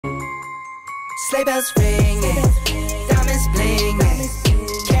Sleigh bells ringing, diamonds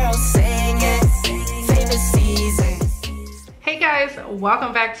blinging, carols singing, favorite season. Hey guys,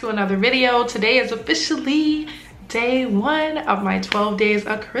 welcome back to another video. Today is officially day 1 of my 12 days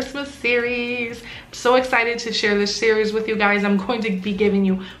of Christmas series. I'm so excited to share this series with you guys. I'm going to be giving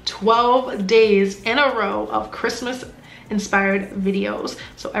you 12 days in a row of Christmas inspired videos,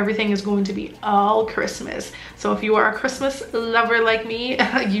 so everything is going to be all Christmas. So if you are a Christmas lover like me,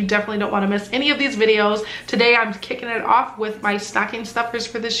 you definitely don't want to miss any of these videos. Today I'm kicking it off with my stocking stuffers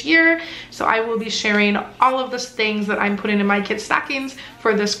for this year, so I will be sharing all of the things that I'm putting in my kids' stockings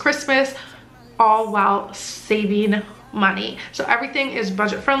for this Christmas, all while saving money. So everything is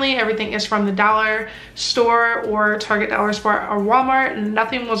budget friendly. Everything is from the dollar store or Target, Dollar Store, or Walmart.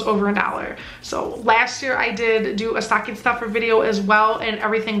 Nothing was over $1. So last year I did do a stocking stuffer video as well, and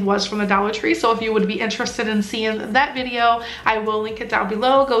everything was from the Dollar Tree. So if you would be interested in seeing that video, I will link it down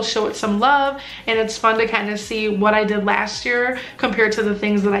below. Go show it some love, and it's fun to kind of see what I did last year compared to the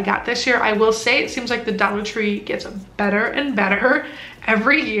things that I got this year. I will say it seems like the Dollar Tree gets better and better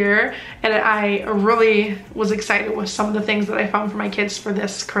every year, and I really was excited with some of the things that I found for my kids for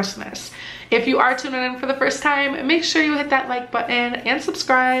this Christmas. If you are tuning in for the first time, make sure you hit that like button and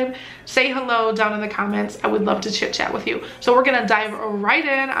subscribe. Say hello down in the comments. I would love to chit chat with you. So we're gonna dive right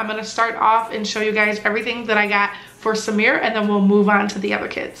in. I'm gonna start off and show you guys everything that I got for Samir, and then we'll move on to the other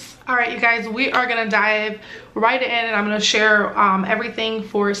kids. All right, you guys, we are gonna dive right in, and I'm gonna share everything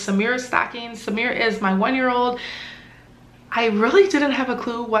for Samir's stockings. Samir is my 1-year-old. I really didn't have a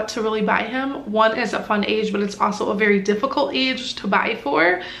clue what to really buy him. One is a fun age, but it's also a very difficult age to buy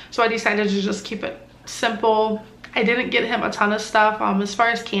for. So I decided to just keep it simple. I didn't get him a ton of stuff. As far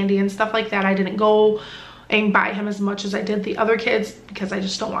as candy and stuff like that, I didn't go and buy him as much as I did the other kids because I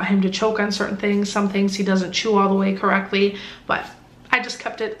just don't want him to choke on certain things. Some things he doesn't chew all the way correctly, but I just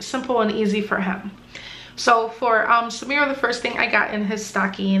kept it simple and easy for him. So for Samir, the first thing I got in his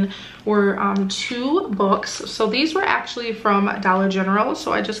stocking were 2 books. So these were actually from Dollar General.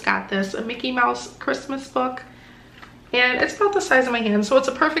 So I just got this, a Mickey Mouse Christmas book. And it's about the size of my hand, so it's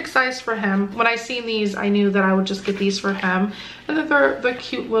a perfect size for him. When I seen these, I knew that I would just get these for him. And then they're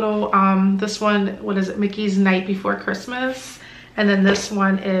cute little, this one, what is it, Mickey's Night Before Christmas. And then this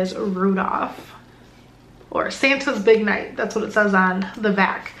one is Rudolph, or Santa's Big Night. That's what it says on the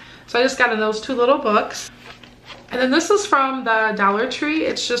back. So I just got in those 2 little books. And then this is from the Dollar Tree.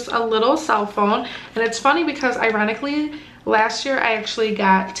 It's just a little cell phone. And it's funny because ironically, last year I actually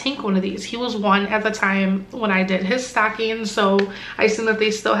got Tink one of these. He was 1 at the time when I did his stocking. So I seen that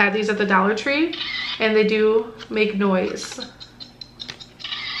they still had these at the Dollar Tree. And they do make noise.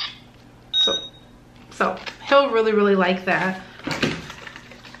 So he'll really like that.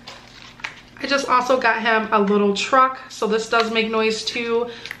 I just also got him a little truck, so this does make noise too.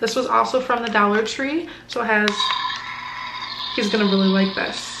 This was also from the Dollar Tree, so he's gonna really like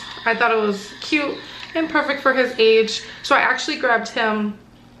this. I thought it was cute and perfect for his age. So I actually grabbed him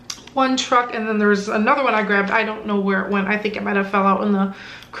 1 truck, and then there's another one I grabbed. I don't know where it went. I think it might have fell out in the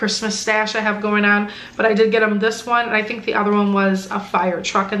Christmas stash I have going on, but I did get him this one, and I think the other one was a fire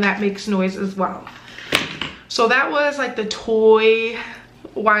truck, and that makes noise as well. So that was like the toy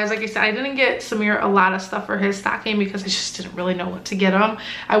wise. Like I said, I didn't get Samir a lot of stuff for his stocking because I just didn't really know what to get him.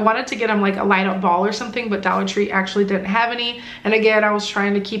 I wanted to get him like a light up ball or something, but Dollar Tree actually didn't have any. And again, I was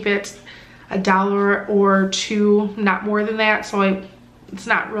trying to keep it $1 or $2, not more than that. So it's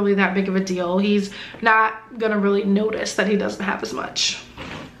not really that big of a deal. He's not gonna really notice that he doesn't have as much.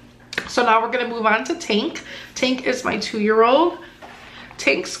 So now we're gonna move on to Tink. Tink is my 2-year-old.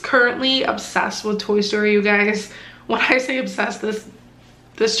 Tink's currently obsessed with Toy Story, you guys. When I say obsessed,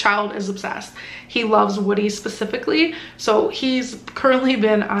 this child is obsessed. He loves Woody specifically. So he's currently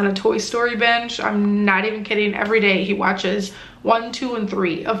been on a Toy Story binge. I'm not even kidding. Every day he watches 1, 2, and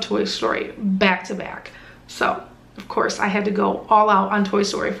 3 of Toy Story back to back. So of course I had to go all out on Toy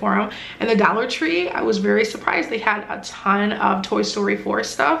Story for him. And the Dollar Tree, I was very surprised. They had a ton of Toy Story 4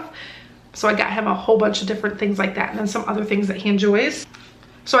 stuff. So I got him a whole bunch of different things like that, and then some other things that he enjoys.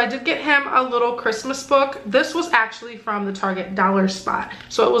 So I did get him a little Christmas book. This was actually from the Target dollar spot.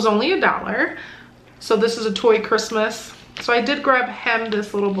 So it was only $1. So this is a toy Christmas. So I did grab him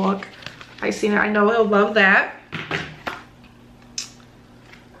this little book. I seen it, I know he'll love that.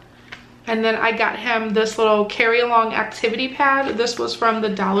 And then I got him this little carry along activity pad. This was from the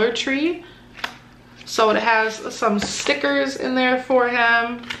Dollar Tree. So it has some stickers in there for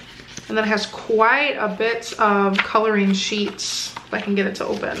him. And then it has quite a bit of coloring sheets. If I can get it to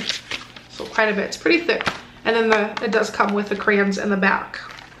open. So quite a bit. It's pretty thick. And then it does come with the crayons in the back.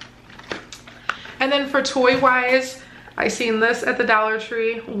 And then for toy wise, I seen this at the Dollar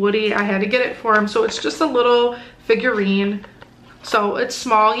Tree. Woody, I had to get it for him. So it's just a little figurine. So it's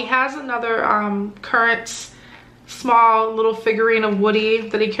small. He has another current small little figurine of Woody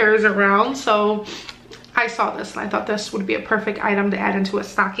that he carries around. So I saw this and I thought this would be a perfect item to add into a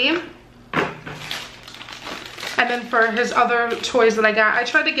stocking. And then for his other toys that I got, I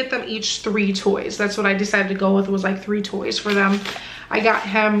tried to get them each 3 toys. That's what I decided to go with, was like 3 toys for them. I got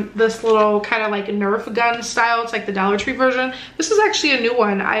him this little kind of like Nerf gun style. It's like the Dollar Tree version. This is actually a new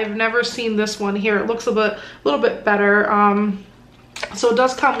one. I've never seen this one here. It looks a little bit better. So it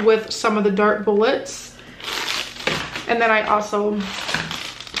does come with some of the dart bullets. And then I also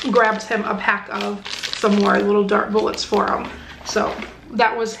grabbed him a pack of some more little dart bullets for him. So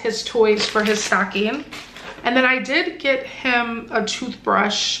that was his toys for his stocking. And then I did get him a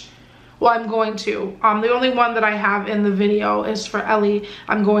toothbrush. Well, I'm going to. The only one that I have in the video is for Ellie.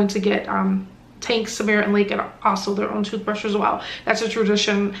 I'm going to get Tank, Samir, and Lake, and also their own toothbrush as well. That's a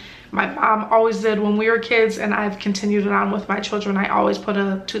tradition my mom always did when we were kids, and I've continued it on with my children. I always put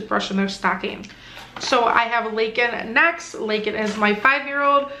a toothbrush in their stocking. So I have Lakin next. Lakin is my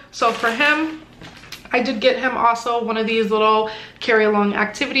 5-year-old. So for him, I did get him also one of these little carry-along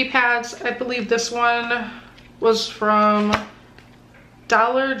activity pads. I believe this one was from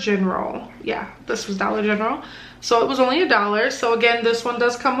Dollar General. Yeah, this was Dollar General. So it was only $1. So again, this one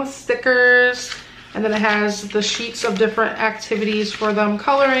does come with stickers, and then it has the sheets of different activities for them,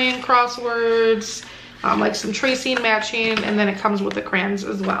 coloring, crosswords, like some tracing, matching, and then it comes with the crayons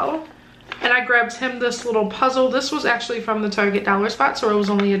as well. And I grabbed him this little puzzle. This was actually from the Target dollar spot, so it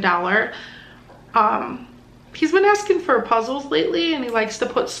was only $1. He's been asking for puzzles lately, and he likes to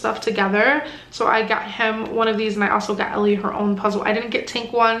put stuff together. So I got him one of these, and I also got Ellie her own puzzle. I didn't get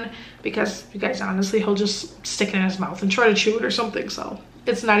Tank one because, you guys, honestly, he'll just stick it in his mouth and try to chew it or something. So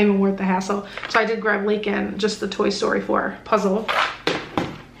it's not even worth the hassle. So I did grab Lakin just the Toy Story 4 puzzle.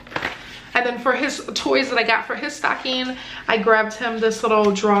 And then for his toys that I got for his stocking, I grabbed him this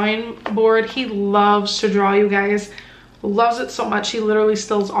little drawing board. He loves to draw, you guys. Loves it so much. He literally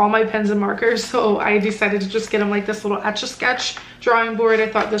steals all my pens and markers. So I decided to just get him like this little Etch-a-Sketch drawing board. I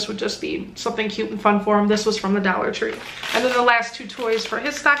thought this would just be something cute and fun for him. This was from the Dollar Tree. And then the last 2 toys for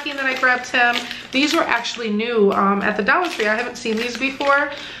his stocking that I grabbed him, these were actually new at the Dollar Tree. I haven't seen these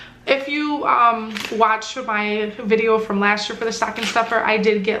before. If you watch my video from last year for the stocking stuffer, I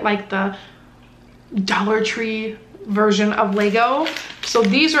did get like the Dollar Tree version of Lego. So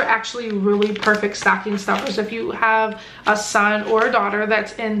these are actually really perfect stocking stuffers. If you have a son or a daughter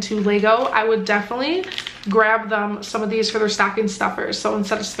that's into Lego, I would definitely grab them some of these for their stocking stuffers. So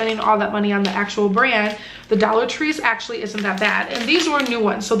instead of spending all that money on the actual brand, the Dollar Tree's actually isn't that bad. And these were new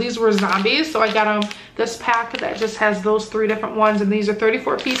ones. So these were zombies. So I got them this pack that just has those 3 different ones, and these are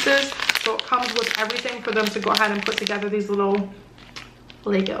 34 pieces. So it comes with everything for them to go ahead and put together these little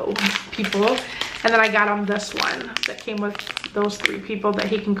Lego people. And then I got him this one that came with those 3 people that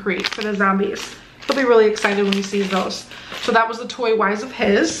he can create for the zombies. He'll be really excited when he sees those. So that was the toy wise of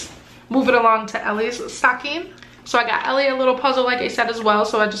his. Moving along to Ellie's stocking. So I got Ellie a little puzzle, like I said, as well.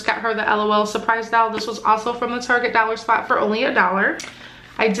 So I just got her the LOL surprise doll. This was also from the Target dollar spot for only $1.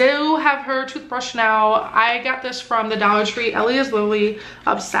 I do have her toothbrush now. I got this from the Dollar Tree. Ellie is literally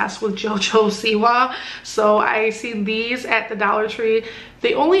obsessed with JoJo Siwa. So I seen these at the Dollar Tree.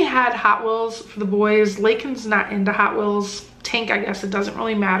 They only had Hot Wheels for the boys. Lakin's not into Hot Wheels. Tank, I guess it doesn't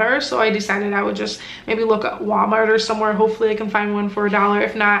really matter. So I decided I would just maybe look at Walmart or somewhere. Hopefully I can find one for $1.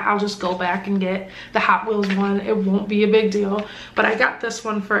 If not, I'll just go back and get the Hot Wheels one. It won't be a big deal. But I got this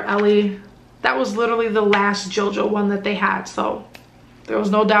one for Ellie. That was literally the last JoJo one that they had. So there was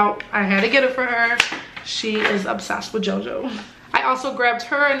no doubt I had to get it for her. She is obsessed with JoJo. I also grabbed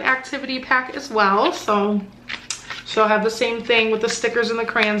her an activity pack as well. So she'll have the same thing with the stickers and the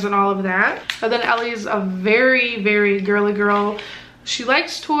crayons and all of that. And then Ellie's a very, very girly girl. She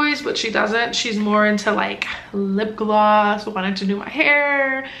likes toys, but she doesn't. She's more into like lip gloss, wanted to do my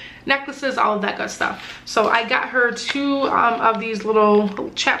hair, necklaces, all of that good stuff. So I got her 2 of these little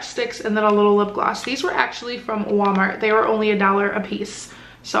chapsticks and then a little lip gloss. These were actually from Walmart. They were only $1 a piece.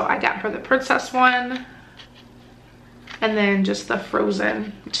 So I got her the princess one and then just the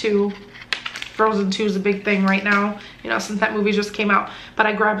Frozen 2. Frozen 2 is a big thing right now, you know, since that movie just came out. But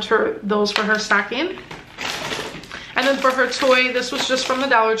I grabbed her those for her stocking. And then for her toy, this was just from the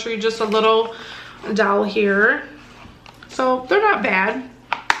Dollar Tree, just a little doll here. So they're not bad.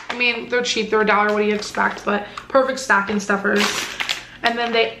 I mean, they're cheap, they're $1, what do you expect? But perfect stocking stuffers. And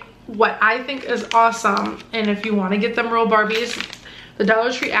then what I think is awesome, and if you want to get them real Barbies, the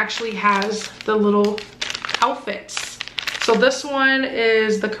Dollar Tree actually has the little outfits. So this one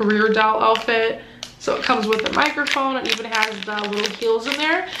is the career doll outfit. So it comes with a microphone. It even has the little heels in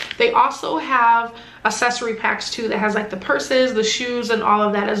there. They also have accessory packs too that has like the purses, the shoes, and all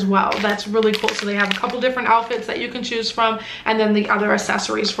of that as well. That's really cool. So they have a couple different outfits that you can choose from, and then the other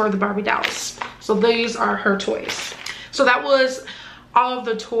accessories for the Barbie dolls. So these are her toys. So that was all of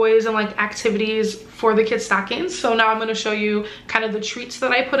the toys and like activities for the kids' stockings. So now I'm going to show you kind of the treats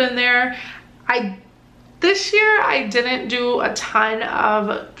that I put in there. This year I didn't do a ton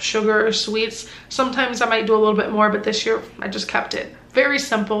of sugar or sweets. Sometimes I might do a little bit more, but this year I just kept it very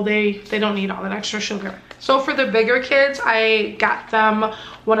simple. They don't need all that extra sugar. So for the bigger kids, I got them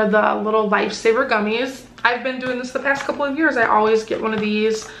one of the little Lifesaver gummies. I've been doing this the past couple of years. I always get one of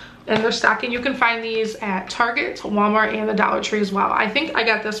these in their stocking. You can find these at Target, Walmart, and the Dollar Tree as well. I think I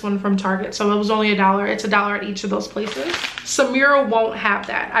got this one from Target, so it was only $1. It's $1 at each of those places. Samir won't have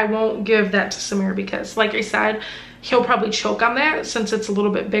that. I won't give that to Samir because, like I said, he'll probably choke on that since it's a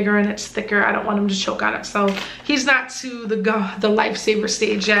little bit bigger and it's thicker. I don't want him to choke on it. So he's not to the Lifesaver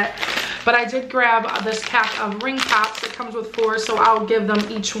stage yet. But I did grab this pack of ring pops. It comes with 4, so I'll give them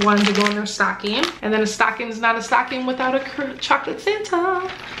each one to go in their stocking. And then a stocking's not a stocking without a chocolate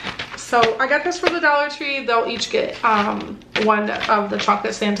Santa. So I got this from the Dollar Tree. They'll each get one of the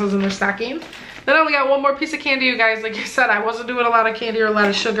chocolate Santas in their stocking. Then I only got one more piece of candy, you guys. Like I said, I wasn't doing a lot of candy or a lot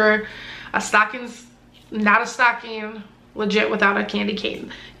of sugar. A stocking's not a stocking legit without a candy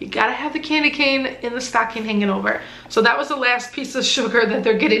cane. You gotta have the candy cane in the stocking hanging over. So that was the last piece of sugar that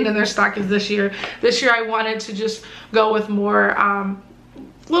they're getting in their stockings this year. This year I wanted to just go with more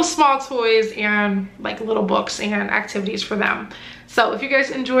little small toys and like little books and activities for them. So if you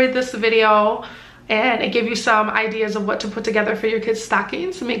guys enjoyed this video and it gave you some ideas of what to put together for your kids'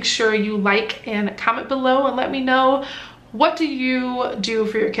 stockings, make sure you like and comment below and let me know, what do you do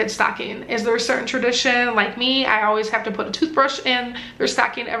for your kids' stocking? Is there a certain tradition? Like me, I always have to put a toothbrush in their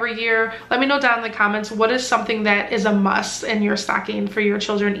stocking every year. Let me know down in the comments, what is something that is a must in your stocking for your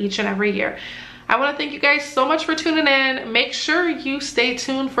children each and every year? I want to thank you guys so much for tuning in. Make sure you stay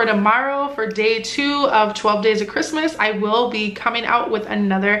tuned for tomorrow for day 2 of 12 Days of Christmas. I will be coming out with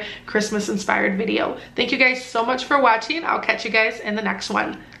another Christmas inspired video. Thank you guys so much for watching. I'll catch you guys in the next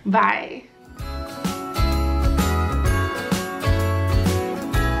one. Bye.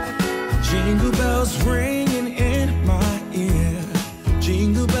 Jingle bells ring.